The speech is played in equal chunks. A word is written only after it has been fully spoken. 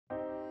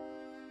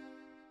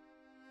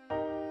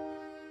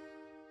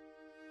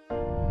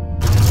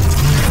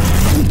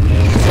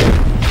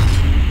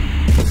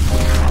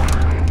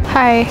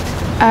Hi,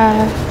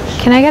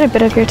 can I get a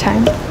bit of your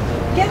time?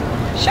 Yeah,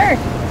 sure.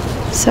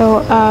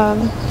 So,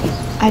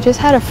 I just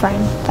had a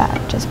friend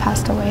that just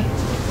passed away.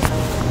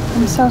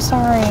 I'm so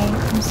sorry.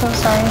 I'm so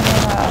sorry to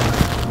hear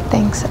that.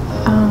 Thanks.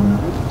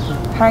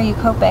 How are you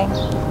coping?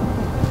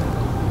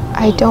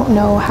 I don't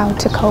know how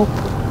to cope.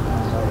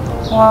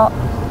 Well,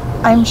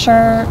 I'm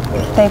sure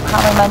they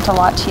probably meant a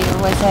lot to you.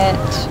 Was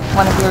it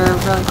one of your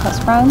really close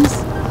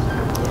friends?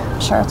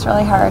 I'm sure it's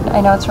really hard.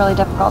 I know it's really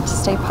difficult to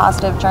stay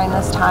positive during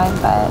this time,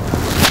 but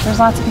there's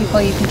lots of people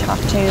you can talk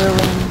to,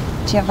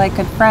 and do you have like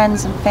good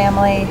friends and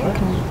family who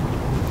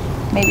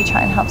can maybe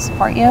try and help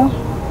support you?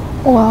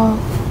 Well,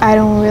 I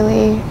don't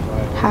really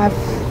have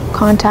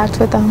contact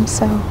with them,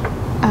 so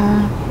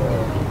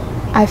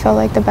I felt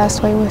like the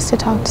best way was to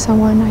talk to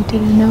someone I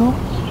didn't know.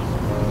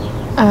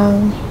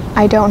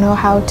 I don't know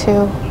how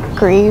to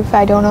grieve.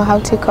 I don't know how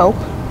to cope.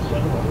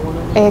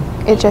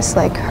 It just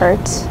like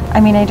hurts. I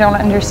mean, I don't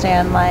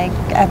understand like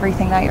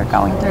everything that you're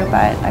going through,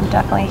 but I'm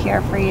definitely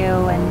here for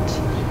you,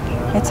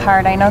 and it's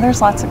hard. I know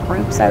there's lots of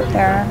groups out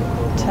there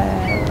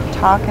to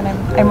talk, and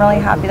I'm really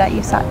happy that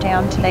you sat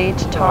down today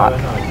to talk.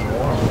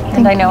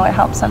 And I know it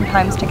helps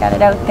sometimes to get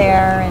it out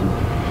there,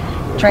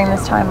 and during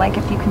this time, like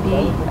if you can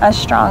be as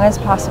strong as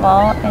possible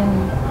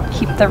and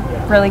keep the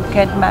really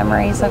good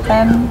memories of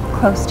them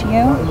close to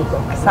you,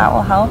 because that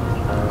will help.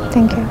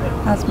 Thank you.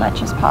 As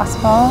much as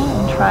possible,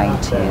 and trying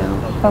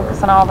to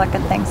focus on all the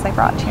good things they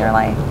brought to your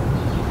life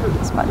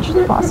as much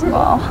as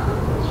possible.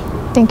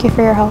 Thank you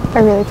for your help. I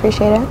really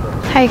appreciate it.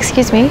 Hi,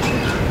 excuse me.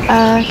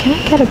 Can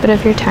I get a bit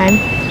of your time?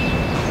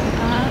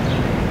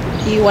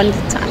 You want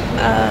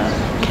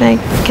time?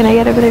 Can I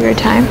get a bit of your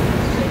time?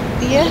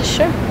 Yeah,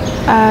 sure.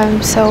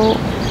 So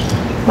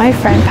my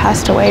friend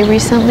passed away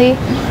recently,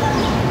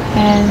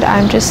 and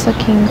I'm just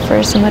looking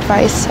for some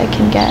advice I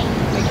can get.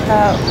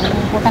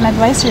 What kind of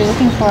advice are you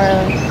looking for?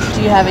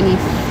 Do you have any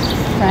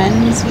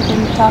friends you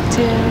can talk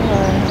to,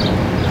 or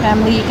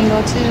family you can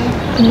go to?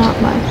 Not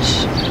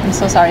much. I'm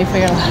so sorry for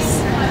your loss.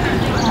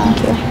 Thank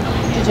you.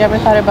 Did you ever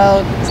thought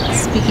about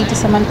speaking to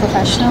someone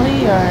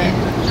professionally, or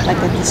like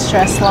a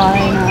distress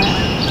line or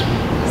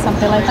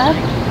something like that?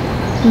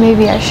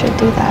 Maybe I should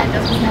do that.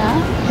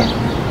 Yeah?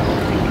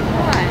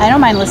 I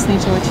don't mind listening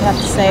to what you have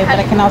to say, but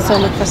I can also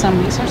look for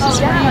some resources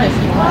for you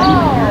if you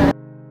want.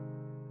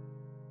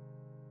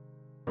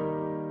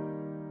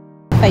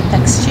 If I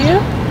text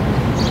you,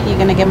 you're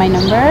gonna get my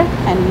number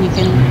and you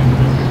can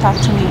talk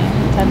to me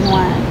anytime you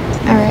want.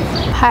 Alright.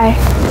 Hi.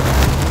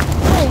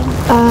 Hi.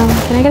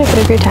 Can I get a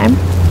bit of your time?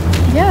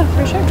 Yeah,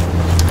 for sure.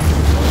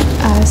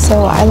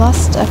 So I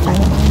lost a friend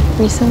of mine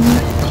recently,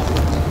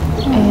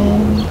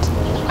 and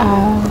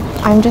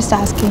I'm just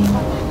asking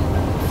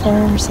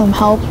for some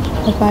help,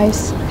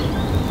 advice.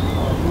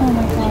 Oh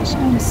my gosh,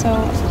 I'm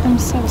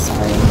so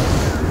sorry.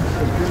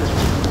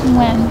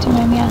 When? Do you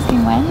mind me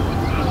asking when?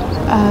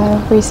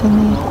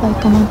 Recently,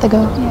 like a month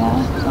ago.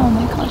 Yeah. Oh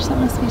my gosh, that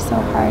must be so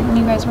hard. And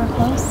you guys were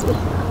close?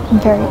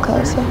 Very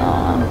close,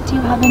 yeah. Do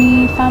you have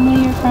any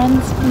family or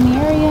friends in the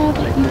area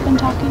that you've been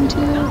talking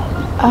to?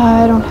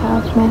 I don't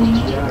have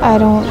many. I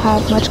don't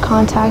have much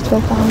contact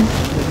with them.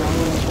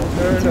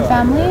 With your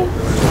family?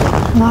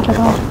 Not at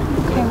all.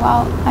 Okay,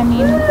 well, I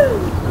mean,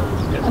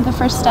 the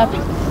first step,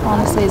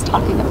 honestly, is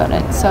talking about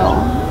it. So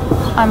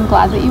I'm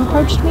glad that you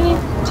approached me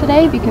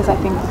today, because I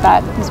think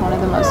that is one of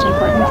the most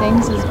important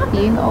things, is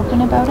being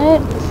open about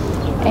it.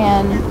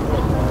 And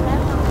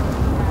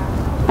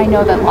I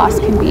know that loss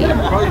can be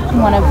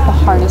one of the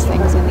hardest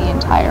things in the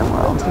entire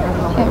world.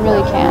 It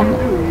really can.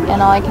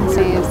 And all I can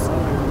say is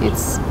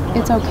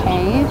it's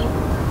okay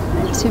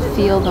to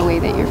feel the way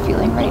that you're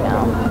feeling right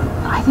now.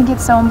 I think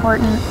it's so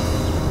important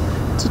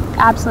to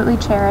absolutely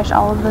cherish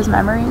all of those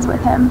memories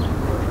with him,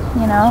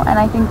 you know? And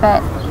I think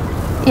that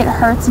it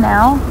hurts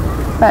now,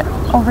 but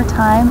over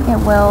time it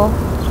will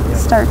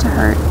start to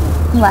hurt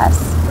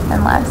less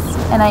and less.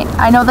 And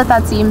I know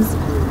that seems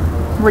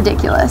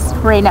ridiculous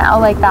right now,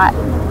 like that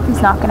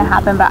is not going to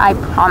happen, but I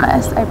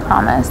promise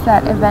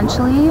that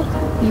eventually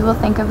you will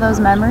think of those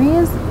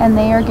memories, and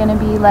they are going to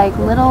be like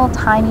little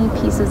tiny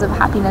pieces of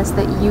happiness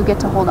that you get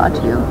to hold on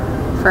to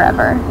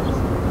forever.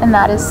 And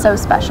that is so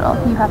special.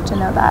 You have to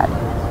know that.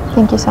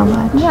 Thank you so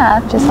much. Yeah.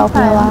 Just helped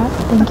me a lot.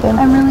 Thank you.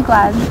 I'm really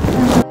glad.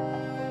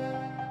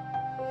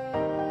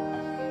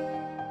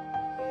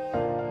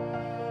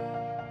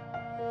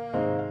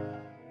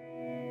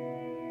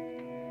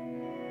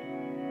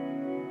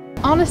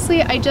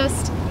 Honestly,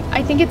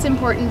 I think it's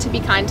important to be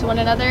kind to one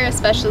another,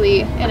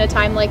 especially in a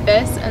time like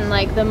this, and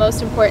like the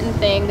most important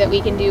thing that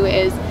we can do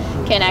is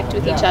connect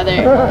with each other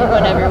in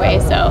whatever way,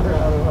 so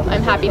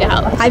I'm happy to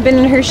help. I've been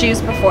in her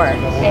shoes before,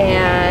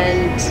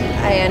 and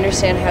I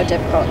understand how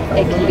difficult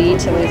it can be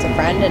to lose a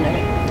friend and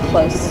a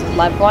close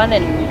loved one,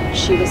 and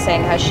she was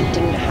saying how she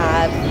didn't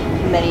have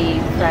many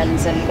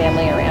friends and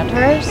family around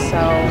her, so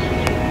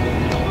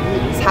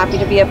I was happy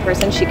to be a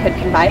person she could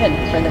confide in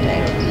for the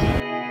day.